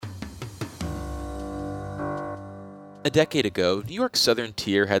A decade ago, New York's southern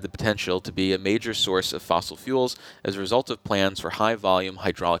tier had the potential to be a major source of fossil fuels as a result of plans for high-volume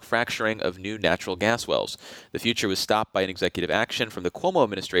hydraulic fracturing of new natural gas wells. The future was stopped by an executive action from the Cuomo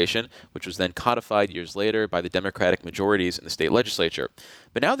administration, which was then codified years later by the Democratic majorities in the state legislature.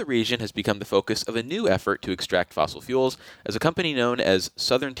 But now the region has become the focus of a new effort to extract fossil fuels, as a company known as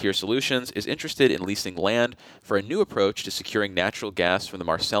Southern Tier Solutions is interested in leasing land for a new approach to securing natural gas from the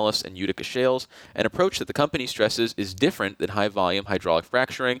Marcellus and Utica shales, an approach that the company stresses is different than high-volume hydraulic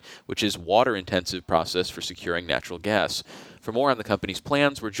fracturing, which is water-intensive process for securing natural gas. For more on the company's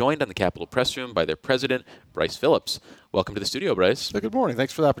plans, we're joined on the Capitol Press Room by their president, Bryce Phillips. Welcome to the studio, Bryce. Good morning.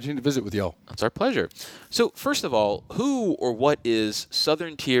 Thanks for the opportunity to visit with y'all. It's our pleasure. So, first of all, who or what is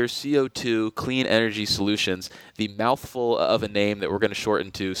Southern Tier CO2 Clean Energy Solutions, the mouthful of a name that we're going to shorten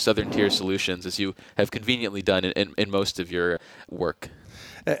to Southern Tier Solutions, as you have conveniently done in most of your work?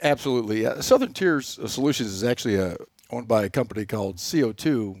 Absolutely. Southern Tier Solutions is actually owned by a company called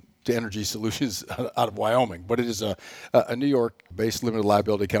CO2 to Energy Solutions out of Wyoming, but it is a New York-based limited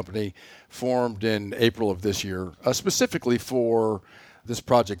liability company formed in April of this year, specifically for this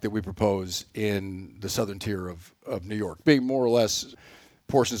project that we propose in the southern tier of New York, being more or less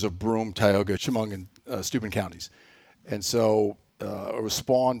portions of Broome, Tioga, Chemung, and Steuben counties. And so it was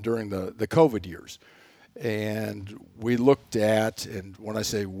spawned during the COVID years. And we looked at, and when I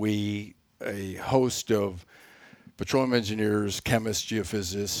say we, a host of petroleum engineers, chemists,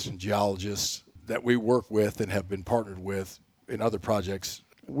 geophysicists, and geologists that we work with and have been partnered with in other projects.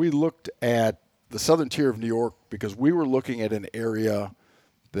 We looked at the southern tier of New York because we were looking at an area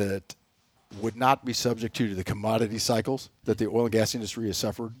that would not be subject to the commodity cycles that the oil and gas industry has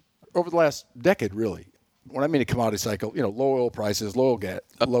suffered over the last decade, really. When I mean a commodity cycle, low oil prices, low gas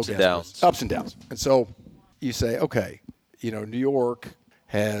prices, ups and downs. And so you say, okay, New York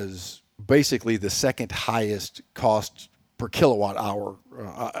has basically the second highest cost per kilowatt hour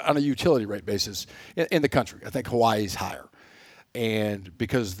on a utility rate basis in the country. I think Hawaii's higher. And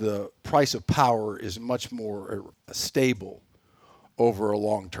because the price of power is much more stable over a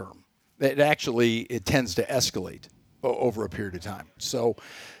long term, it tends to escalate over a period of time. So,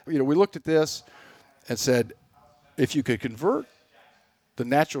 we looked at this and said, if you could convert the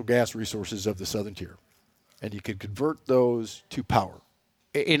natural gas resources of the southern tier and you could convert those to power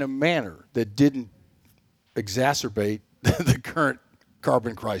in a manner that didn't exacerbate the current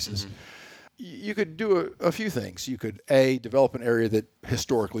carbon crisis, you could do a few things. You could, develop an area that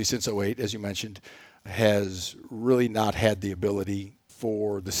historically, since '08, as you mentioned, has really not had the ability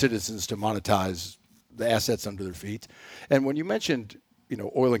for the citizens to monetize the assets under their feet. And when you mentioned,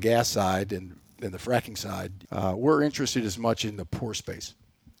 oil and gas side and the fracking side, we're interested as much in the pore space.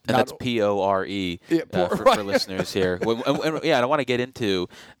 And that's PORE for listeners here. I don't want to get into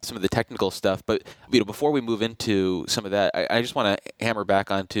some of the technical stuff, but before we move into some of that, I just want to hammer back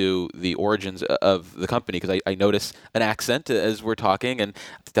onto the origins of the company, because I notice an accent as we're talking, and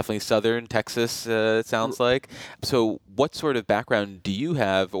it's definitely Southern Texas, it sounds like. So what sort of background do you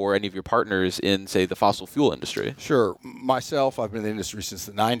have, or any of your partners, in, say, the fossil fuel industry? Sure. Myself, I've been in the industry since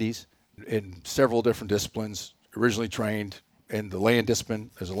the 90s in several different disciplines, originally trained in the land discipline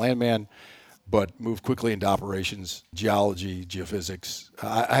as a landman, but moved quickly into operations, geology, geophysics.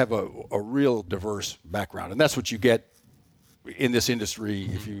 I have a real diverse background, and that's what you get in this industry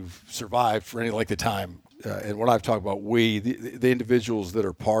if you've survived for any length of time. And when I've talked about the individuals that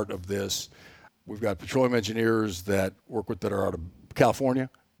are part of this, we've got petroleum engineers that are out of California,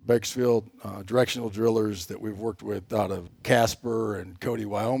 Bakersfield, directional drillers that we've worked with out of Casper and Cody,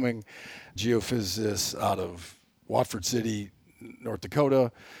 Wyoming, geophysicists out of Watford City, North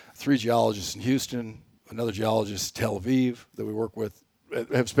Dakota, 3 geologists in Houston, another geologist in Tel Aviv that we work with,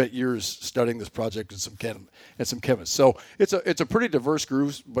 have spent years studying this project, and some chemists. So it's a pretty diverse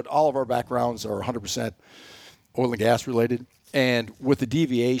group, but all of our backgrounds are 100% oil and gas related. And with the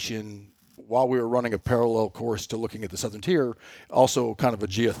deviation, while we were running a parallel course to looking at the southern tier, also kind of a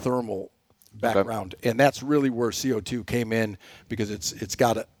geothermal background. Okay. And that's really where CO2 came in, because it's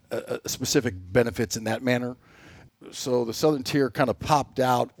got a specific benefits in that manner. So the southern tier kind of popped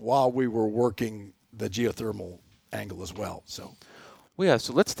out while we were working the geothermal angle as well. So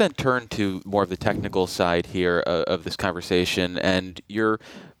let's then turn to more of the technical side here of this conversation, and your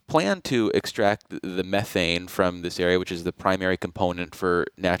plan to extract the methane from this area, which is the primary component for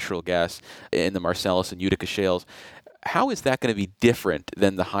natural gas in the Marcellus and Utica shales. How is that going to be different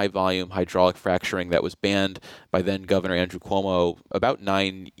than the high-volume hydraulic fracturing that was banned by then-Governor Andrew Cuomo about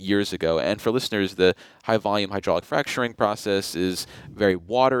 9 years ago? And for listeners, the high-volume hydraulic fracturing process is very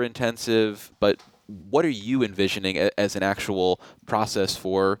water-intensive, but what are you envisioning as an actual process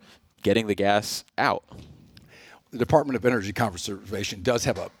for getting the gas out? the Department of Energy Conservation does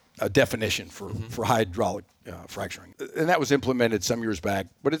have a definition for hydraulic fracturing. And that was implemented some years back.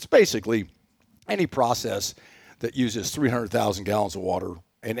 But it's basically any process that uses 300,000 gallons of water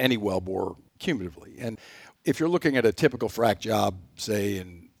in any wellbore cumulatively. And if you're looking at a typical frac job, say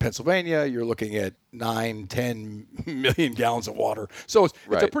in Pennsylvania, you're looking at 10 million gallons of water. So it's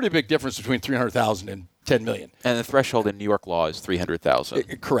a pretty big difference between 300,000 and 10 million. And the threshold in New York law is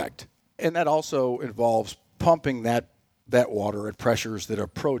 300,000. Correct. And that also involves pumping that water at pressures that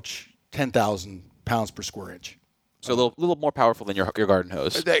approach 10,000 pounds per square inch. So a little more powerful than your garden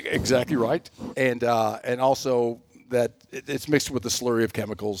hose. Exactly right. And also that it's mixed with the slurry of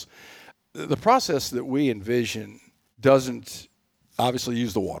chemicals. The process that we envision doesn't obviously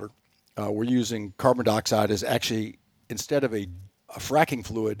use the water. We're using carbon dioxide as actually, instead of a fracking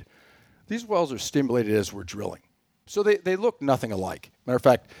fluid, these wells are stimulated as we're drilling. So they look nothing alike. Matter of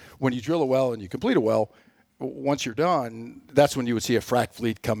fact, when you drill a well and you complete a well, once you're done, that's when you would see a frac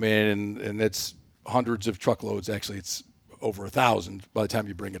fleet come in, and it's hundreds of truckloads. Actually, it's over 1,000 by the time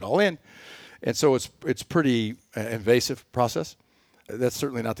you bring it all in. And so it's pretty invasive process. That's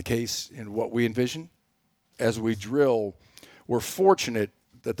certainly not the case in what we envision. As we drill, we're fortunate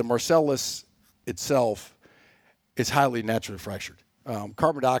that the Marcellus itself is highly naturally fractured.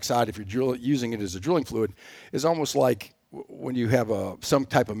 Carbon dioxide, if you're using it as a drilling fluid, is almost like when you have some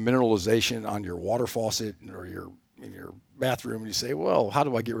type of mineralization on your water faucet or in your bathroom, and you say, well, how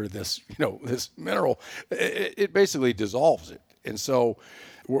do I get rid of this, this mineral? It basically dissolves it. And so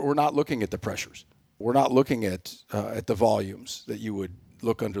we're not looking at the pressures. We're not looking at the volumes that you would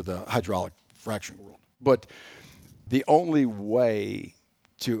look under the hydraulic fracturing world. But the only way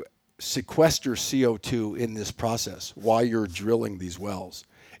to sequester CO2 in this process while you're drilling these wells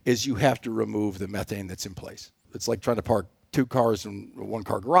is you have to remove the methane that's in place. It's like trying to park two cars in a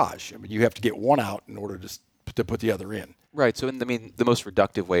one-car garage. I mean, you have to get one out in order to put the other in. Right. So, the most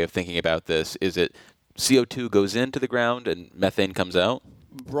reductive way of thinking about this is that CO2 goes into the ground and methane comes out?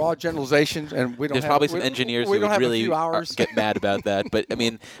 Broad generalization, and there's probably some engineers who would really get mad about that. But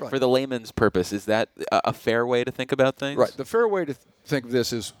right. For the layman's purpose, is that a fair way to think about things? Right. The fair way to think of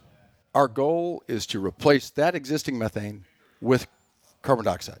this is our goal is to replace that existing methane with carbon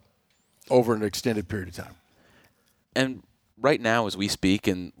dioxide over an extended period of time. And right now, as we speak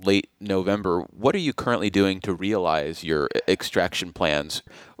in late November, what are you currently doing to realize your extraction plans?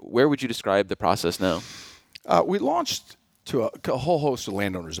 Where would you describe the process now? We launched to a whole host of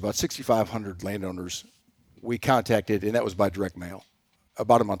landowners, about 6,500 landowners we contacted, and that was by direct mail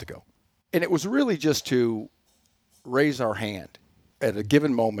about a month ago. And it was really just to raise our hand at a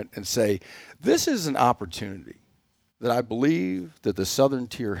given moment and say, this is an opportunity that I believe that the Southern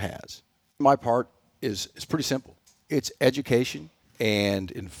Tier has. My part is pretty simple. It's education and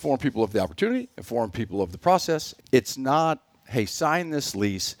inform people of the opportunity, inform people of the process. It's not, hey, sign this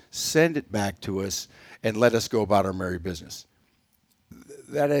lease, send it back to us, and let us go about our merry business.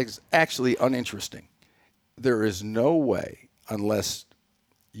 That is actually uninteresting. There is no way, unless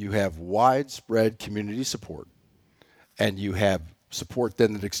you have widespread community support and you have support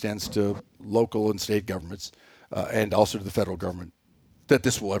then that extends to local and state governments and also to the federal government, that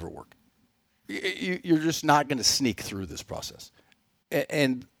this will ever work. You're just not going to sneak through this process.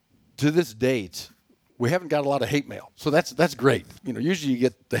 And to this date, we haven't got a lot of hate mail. So that's great. Usually you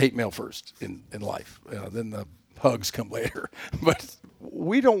get the hate mail first in life. Then the hugs come later. But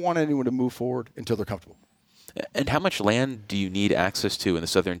we don't want anyone to move forward until they're comfortable. And how much land do you need access to in the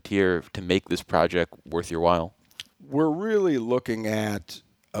Southern Tier to make this project worth your while? We're really looking at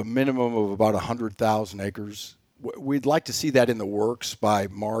a minimum of about 100,000 acres. We'd like to see that in the works by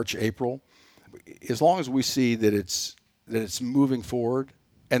March, April. As long as we see that it's moving forward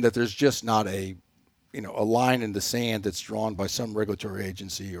and that there's just not a line in the sand that's drawn by some regulatory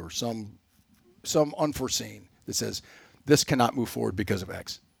agency or some unforeseen that says this cannot move forward because of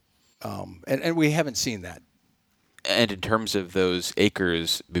X. And we haven't seen that. And in terms of those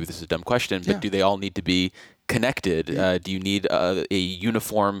acres, maybe this is a dumb question, but Yeah. do they all need to be connected? Do you need a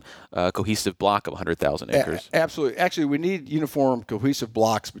uniform, cohesive block of 100,000 acres? Absolutely. Actually, we need uniform, cohesive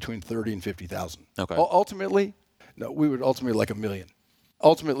blocks between 30 and 50,000. Okay. Ultimately, we would ultimately like 1 million.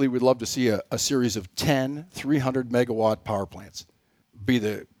 Ultimately, we'd love to see a series of 10 300-megawatt power plants be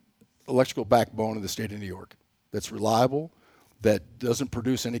the electrical backbone of the state of New York that's reliable, that doesn't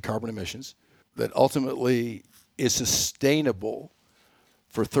produce any carbon emissions, that ultimately is sustainable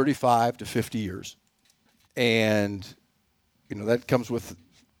for 35 to 50 years. And, that comes with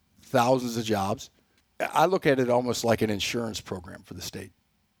thousands of jobs. I look at it almost like an insurance program for the state.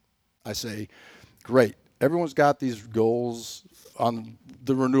 I say, great, everyone's got these goals on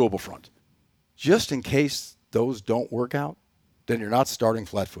the renewable front. Just in case those don't work out, then you're not starting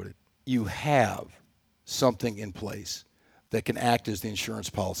flat-footed. You have something in place that can act as the insurance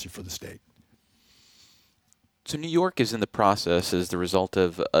policy for the state. So New York is in the process, as the result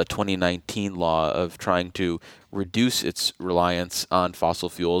of a 2019 law, of trying to reduce its reliance on fossil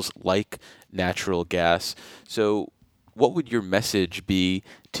fuels like natural gas. So what would your message be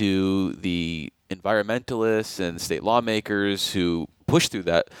to the environmentalists and state lawmakers who push through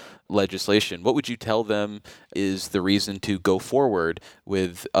that legislation? What would you tell them is the reason to go forward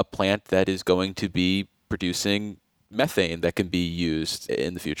with a plant that is going to be producing methane that can be used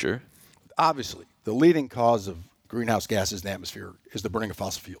in the future? Obviously, the leading cause of greenhouse gases in the atmosphere is the burning of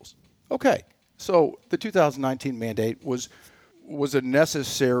fossil fuels. Okay, so the 2019 mandate was a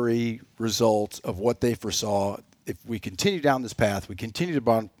necessary result of what they foresaw. If we continue down this path, we continue to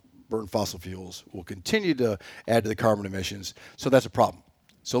burn fossil fuels, we'll continue to add to the carbon emissions, so that's a problem.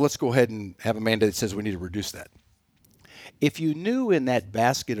 So let's go ahead and have a mandate that says we need to reduce that. If you knew in that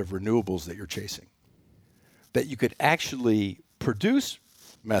basket of renewables that you're chasing that you could actually produce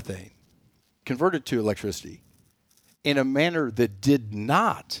methane, convert it to electricity in a manner that did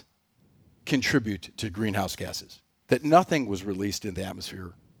not contribute to greenhouse gases, that nothing was released in the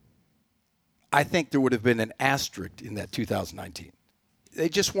atmosphere, I think there would have been an asterisk in that 2019. They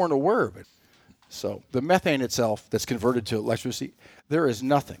just weren't aware of it. So the methane itself that's converted to electricity, there is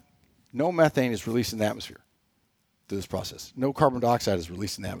nothing. No methane is released in the atmosphere through this process. No carbon dioxide is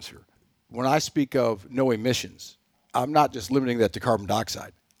released in the atmosphere. When I speak of no emissions, I'm not just limiting that to carbon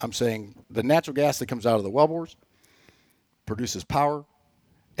dioxide. I'm saying the natural gas that comes out of the wellbores produces power,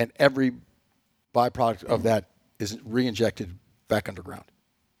 and every byproduct of that is re-injected back underground.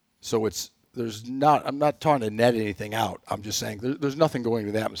 So I'm not trying to net anything out. I'm just saying there's nothing going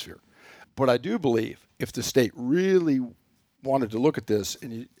to the atmosphere. But I do believe if the state really wanted to look at this,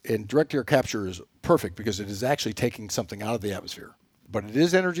 and direct air capture is perfect because it is actually taking something out of the atmosphere. But it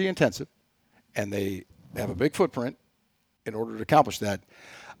is energy intensive, and they have a big footprint in order to accomplish that.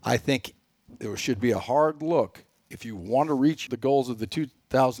 I think there should be a hard look. If you want to reach the goals of the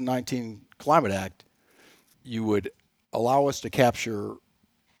 2019 Climate Act, you would allow us to capture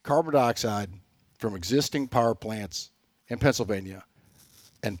carbon dioxide from existing power plants in Pennsylvania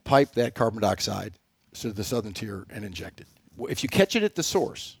and pipe that carbon dioxide to the southern tier and inject it. If you catch it at the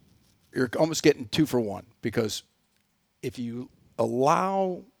source, you're almost getting 2 for 1, because if you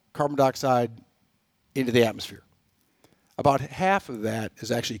allow carbon dioxide into the atmosphere, about half of that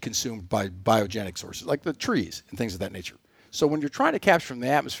is actually consumed by biogenic sources, like the trees and things of that nature. So when you're trying to capture from the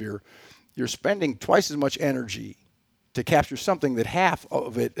atmosphere, you're spending twice as much energy to capture something that half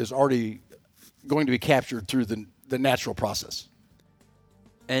of it is already going to be captured through the natural process.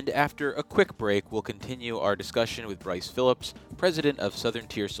 And after a quick break, we'll continue our discussion with Bryce Phillips, president of Southern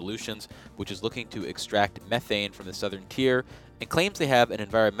Tier Solutions, which is looking to extract methane from the southern tier and claims they have an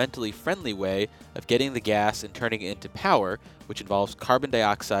environmentally friendly way of getting the gas and turning it into power, which involves carbon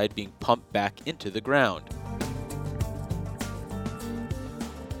dioxide being pumped back into the ground.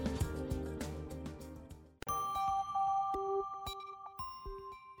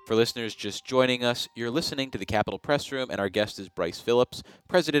 For listeners just joining us, you're listening to the Capitol Press Room, and our guest is Bryce Phillips,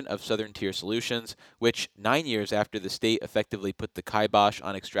 president of Southern Tier Solutions, which 9 years after the state effectively put the kibosh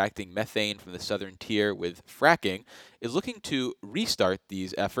on extracting methane from the southern tier with fracking, is looking to restart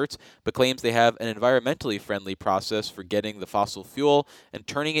these efforts, but claims they have an environmentally friendly process for getting the fossil fuel and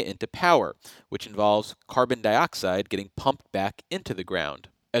turning it into power, which involves carbon dioxide getting pumped back into the ground,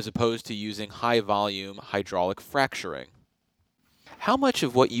 as opposed to using high-volume hydraulic fracturing. How much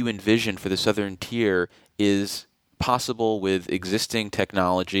of what you envision for the southern tier is possible with existing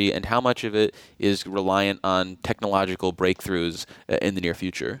technology, and how much of it is reliant on technological breakthroughs in the near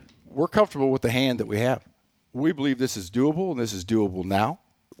future? We're comfortable with the hand that we have. We believe this is doable, and this is doable now.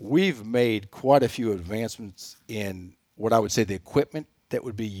 We've made quite a few advancements in what I would say the equipment that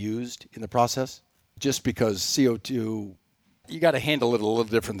would be used in the process, just because CO2, you got to handle it a little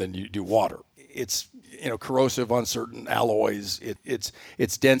different than you do water. It's corrosive on certain alloys.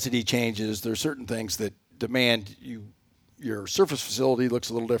 Its density changes. There are certain things that demand your surface facility looks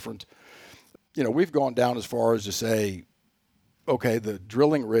a little different. We've gone down as far as to say, okay, the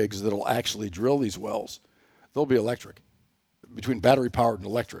drilling rigs that'll actually drill these wells, they'll be electric. Between battery powered and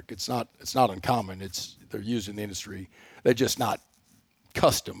electric, it's not uncommon. They're used in the industry. They're just not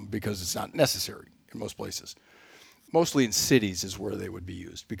custom because it's not necessary in most places. Mostly in cities is where they would be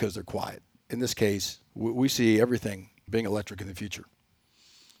used because they're quiet. In this case, we see everything being electric in the future.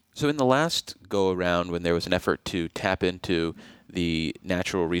 So in the last go-around, when there was an effort to tap into the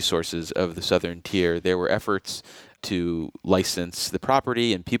natural resources of the southern tier, there were efforts to license the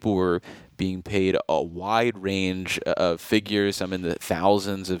property, and people were being paid a wide range of figures, some in the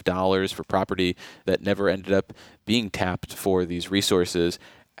thousands of dollars for property that never ended up being tapped for these resources.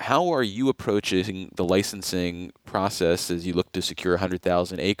 How are you approaching the licensing process as you look to secure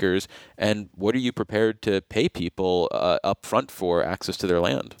 100,000 acres, and what are you prepared to pay people up front for access to their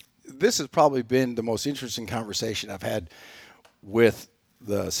land? This has probably been the most interesting conversation I've had with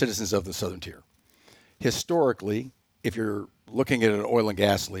the citizens of the Southern Tier. Historically, if you're looking at an oil and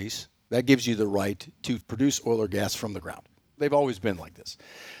gas lease, that gives you the right to produce oil or gas from the ground. They've always been like this.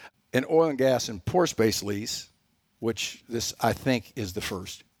 An oil and gas and pore space lease, which this I think is the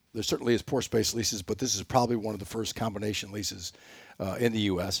first. There certainly is pore space leases, but this is probably one of the first combination leases in the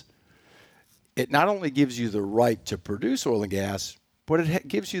U.S. It not only gives you the right to produce oil and gas, but it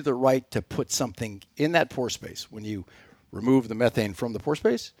gives you the right to put something in that pore space. When you remove the methane from the pore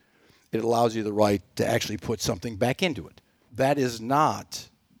space, it allows you the right to actually put something back into it. That is not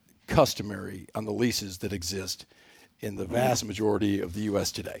customary on the leases that exist in the vast majority of the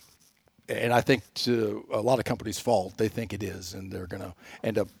U.S. today. And I think to a lot of companies' fault, they think it is, and they're going to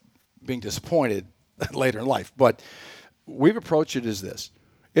end up being disappointed later in life. But we've approached it as this.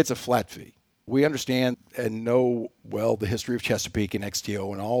 It's a flat fee. We understand and know well the history of Chesapeake and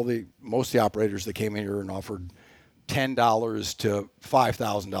XTO and most of the operators that came in here and offered $10 to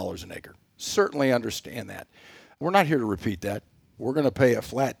 $5,000 an acre. Certainly understand that. We're not here to repeat that. We're going to pay a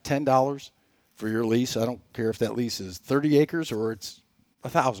flat $10 for your lease. I don't care if that lease is 30 acres or it's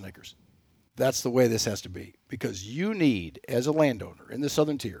 1,000 acres. That's the way this has to be, because you need, as a landowner in the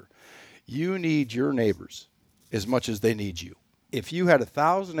Southern Tier, you need your neighbors as much as they need you. If you had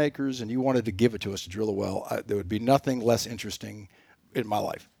 1,000 acres and you wanted to give it to us to drill a well, there would be nothing less interesting in my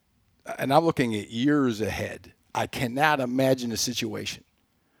life. And I'm looking at years ahead. I cannot imagine a situation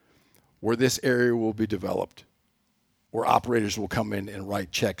where this area will be developed, where operators will come in and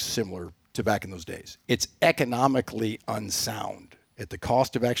write checks similar to back in those days. It's economically unsound at the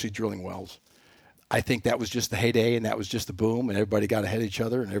cost of actually drilling wells. I think that was just the heyday, and that was just the boom, and everybody got ahead of each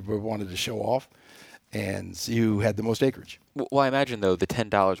other, and everybody wanted to show off and see who had the most acreage. Well, I imagine, though, the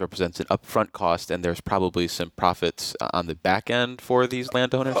 $10 represents an upfront cost, and there's probably some profits on the back end for these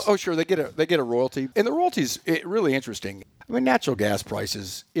landowners? Oh, sure. They get a royalty. And the royalty's really interesting. I mean, natural gas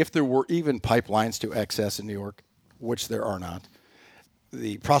prices, if there were even pipelines to access in New York, which there are not,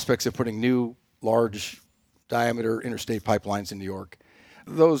 the prospects of putting new, large diameter interstate pipelines in New York,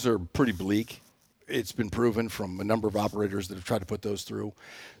 those are pretty bleak. It's been proven from a number of operators that have tried to put those through.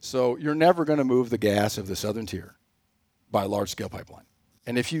 So you're never going to move the gas of the Southern Tier by a large-scale pipeline.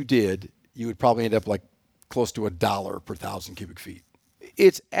 And if you did, you would probably end up like close to $1 per 1,000 cubic feet.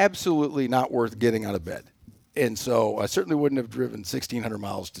 It's absolutely not worth getting out of bed. And so I certainly wouldn't have driven 1,600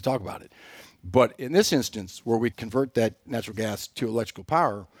 miles to talk about it. But in this instance, where we convert that natural gas to electrical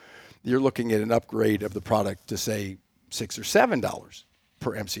power, you're looking at an upgrade of the product to, say, $6 or $7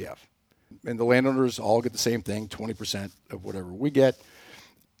 per MCF. And the landowners all get the same thing, 20% of whatever we get.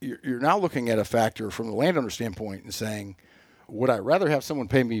 You're now looking at a factor from the landowner standpoint and saying, would I rather have someone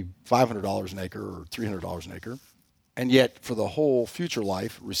pay me $500 an acre or $300 an acre, and yet for the whole future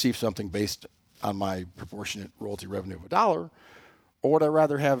life receive something based on my proportionate royalty revenue of $1, or would I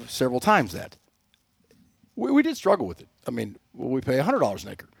rather have several times that? We did struggle with it. I mean, will we pay $100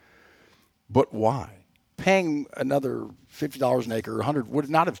 an acre? But why? Paying another $50 an acre or $100 would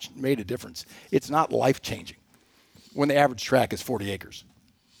not have made a difference. It's not life-changing when the average tract is 40 acres.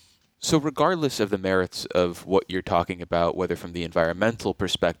 So regardless of the merits of what you're talking about, whether from the environmental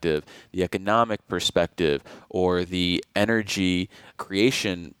perspective, the economic perspective, or the energy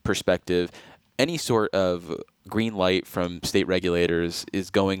creation perspective, any sort of green light from state regulators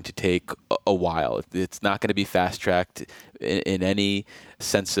is going to take a while. It's not going to be fast-tracked in any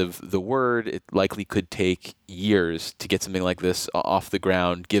sense of the word. It likely could take years to get something like this off the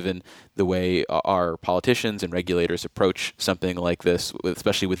ground, given the way our politicians and regulators approach something like this,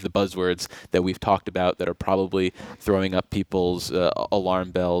 especially with the buzzwords that we've talked about that are probably throwing up people's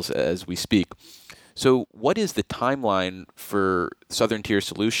alarm bells as we speak. So what is the timeline for Southern Tier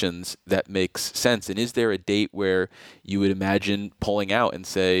Solutions that makes sense? And is there a date where you would imagine pulling out and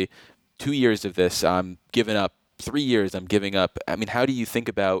say, 2 years of this, I'm giving up, 3 years, I'm giving up? I mean, how do you think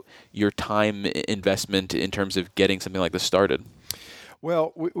about your time investment in terms of getting something like this started?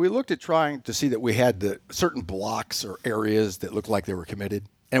 Well, we looked at trying to see that we had the certain blocks or areas that looked like they were committed,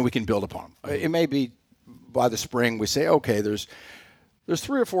 and we can build upon them. It may be by the spring we say, okay, there's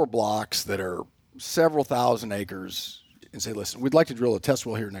 3 or 4 blocks that are several thousand acres, and say, listen, we'd like to drill a test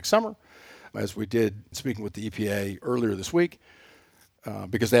well here next summer, as we did speaking with the EPA earlier this week,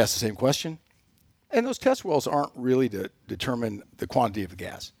 because they asked the same question. And those test wells aren't really to determine the quantity of the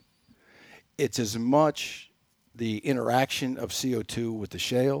gas. It's as much the interaction of CO2 with the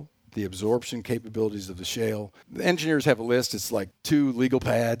shale, the absorption capabilities of the shale. The engineers have a list. It's like 2 legal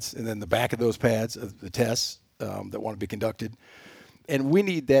pads, and then the back of those pads of the tests that want to be conducted. And we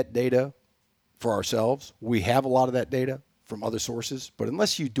need that data for ourselves. We have a lot of that data from other sources, but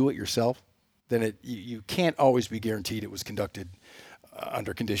unless you do it yourself, then you can't always be guaranteed it was conducted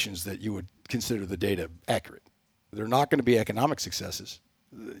under conditions that you would consider the data accurate. They're not going to be economic successes.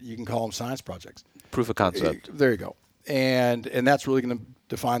 You can call them science projects. Proof of concept. There you go. And that's really going to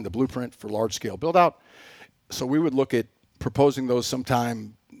define the blueprint for large-scale build-out. So we would look at proposing those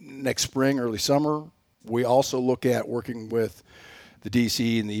sometime next spring, early summer. We also look at working with the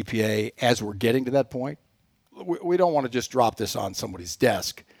DC and the EPA as we're getting to that point. We don't want to just drop this on somebody's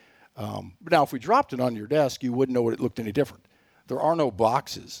desk. But now, if we dropped it on your desk, you wouldn't know it looked any different. There are no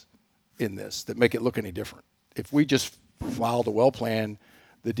boxes in this that make it look any different. If we just filed a well plan,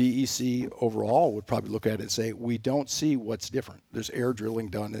 the DEC overall would probably look at it and say, we don't see what's different. There's air drilling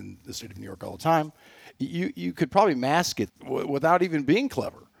done in the state of New York all the time. You could probably mask it without even being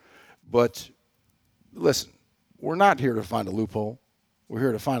clever. But listen, we're not here to find a loophole. We're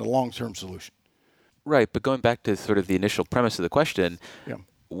here to find a long-term solution. Right, but going back to sort of the initial premise of the question,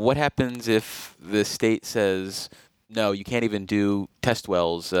 what happens if the state says, no, you can't even do test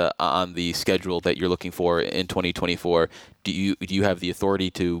wells on the schedule that you're looking for in 2024? Do you have the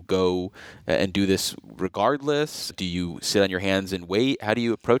authority to go and do this regardless? Do you sit on your hands and wait? How do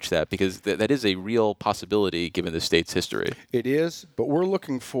you approach that? Because that is a real possibility given the state's history. It is, but we're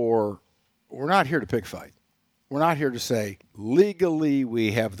not here to pick fight. We're not here to say, legally,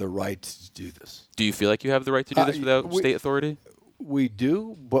 we have the right to do this. Do you feel like you have the right to do this without state authority? We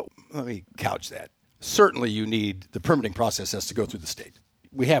do, but let me couch that. Certainly you need the permitting process has to go through the state.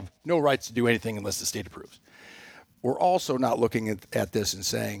 We have no rights to do anything unless the state approves. We're also not looking at this and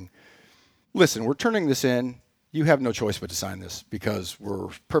saying, listen, we're turning this in. You have no choice but to sign this because we're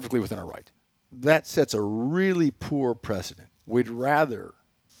perfectly within our right. That sets a really poor precedent. We'd rather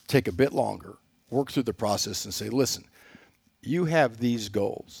take a bit longer, work through the process and say, listen, you have these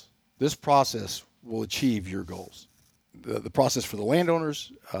goals. This process will achieve your goals. The process for the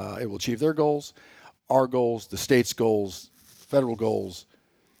landowners, it will achieve their goals. Our goals, the state's goals, federal goals.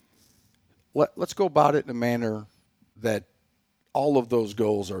 Let's go about it in a manner that all of those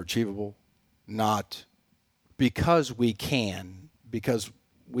goals are achievable, not because we can, because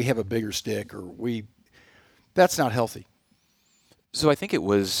we have a bigger stick that's not healthy. So I think it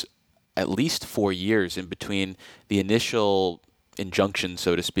was at least 4 years in between the initial injunction,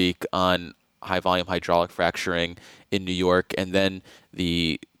 so to speak, on high-volume hydraulic fracturing in New York, and then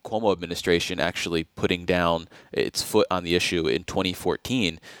the Cuomo administration actually putting down its foot on the issue in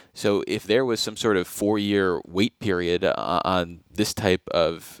 2014. So if there was some sort of 4-year wait period on this type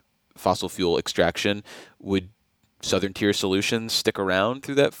of fossil fuel extraction, would Southern Tier Solutions stick around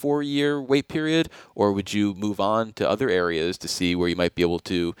through that 4-year wait period, or would you move on to other areas to see where you might be able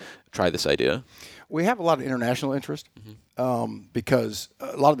to try this idea? We have a lot of international interest because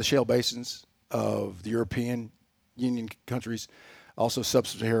a lot of the shale basins of the European Union countries, also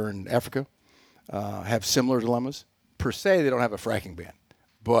sub-Saharan Africa, have similar dilemmas. Per se, they don't have a fracking ban,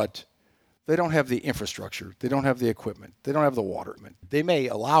 but they don't have the infrastructure. They don't have the equipment. They don't have the water. They may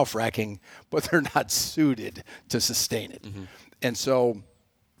allow fracking, but they're not suited to sustain it. Mm-hmm. And so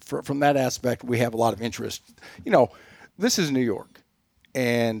from that aspect, we have a lot of interest. This is New York,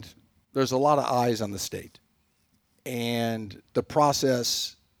 and there's a lot of eyes on the state. And the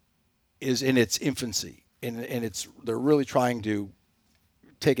process is in its infancy, and they're really trying to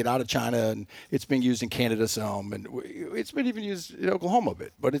take it out of China, and it's being used in Canada some, and it's been even used in Oklahoma a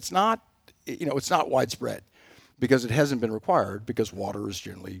bit, but it's not widespread because it hasn't been required because water is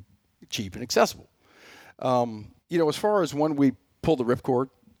generally cheap and accessible. As far as when we pull the ripcord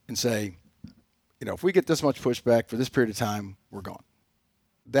and say, if we get this much pushback for this period of time, we're gone.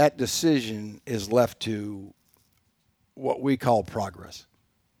 That decision is left to what we call progress.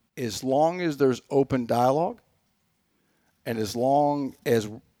 As long as there's open dialogue and as long as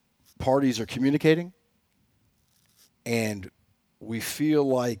parties are communicating and we feel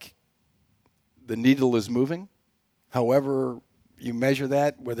like the needle is moving, however you measure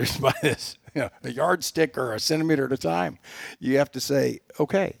that, whether it's by this, a yardstick or a centimeter at a time, you have to say,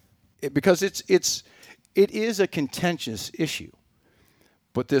 okay, because it is a contentious issue,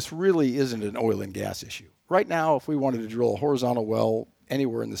 but this really isn't an oil and gas issue. Right now, if we wanted to drill a horizontal well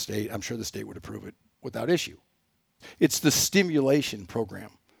anywhere in the state, I'm sure the state would approve it without issue. It's the stimulation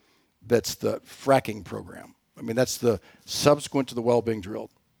program that's the fracking program. That's the subsequent to the well being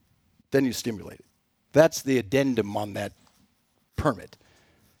drilled. Then you stimulate it. That's the addendum on that permit.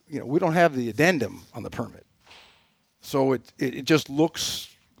 We don't have the addendum on the permit. So it just looks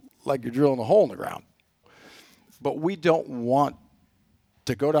like you're drilling a hole in the ground. But we don't want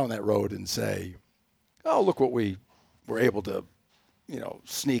to go down that road and say, oh, look what we were able to,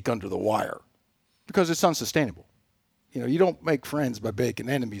 sneak under the wire, because it's unsustainable. You don't make friends by making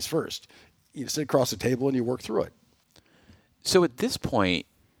enemies first. You sit across the table and you work through it. So at this point,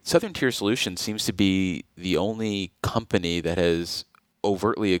 Southern Tier Solutions seems to be the only company that has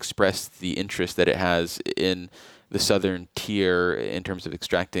overtly expressed the interest that it has in the Southern Tier in terms of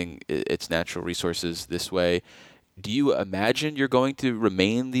extracting its natural resources this way. Do you imagine you're going to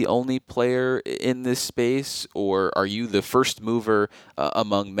remain the only player in this space, or are you the first mover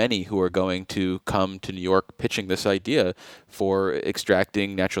among many who are going to come to New York pitching this idea for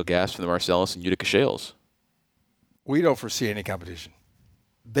extracting natural gas from the Marcellus and Utica shales? We don't foresee any competition.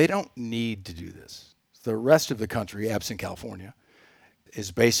 They don't need to do this. The rest of the country, absent California,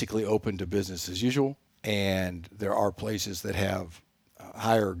 is basically open to business as usual, and there are places that have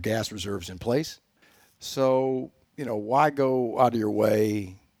higher gas reserves in place. So, why go out of your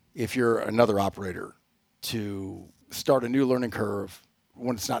way if you're another operator to start a new learning curve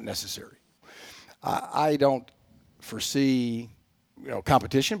when it's not necessary? I don't foresee,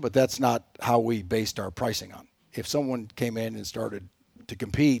 competition, but that's not how we based our pricing on. If someone came in and started to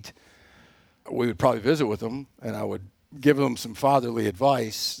compete, we would probably visit with them, and I would give them some fatherly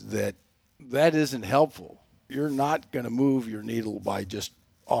advice that isn't helpful. You're not going to move your needle by just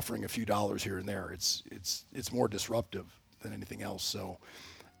offering a few dollars here and there. It's more disruptive than anything else. So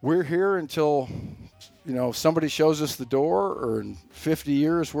we're here until somebody shows us the door, or in 50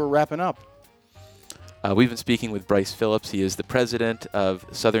 years we're wrapping up. We've been speaking with Bryce Phillips. He is the president of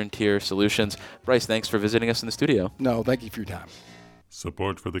Southern Tier Solutions. Bryce, thanks for visiting us in the studio. No, thank you for your time.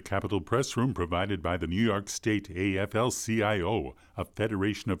 Support for the Capitol Press Room provided by the New York State AFL-CIO, a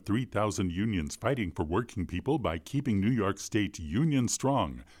federation of 3,000 unions fighting for working people by keeping New York State union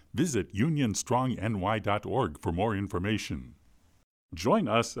strong. Visit unionstrongny.org for more information. Join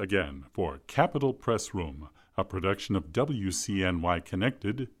us again for Capitol Press Room, a production of WCNY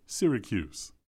Connected, Syracuse.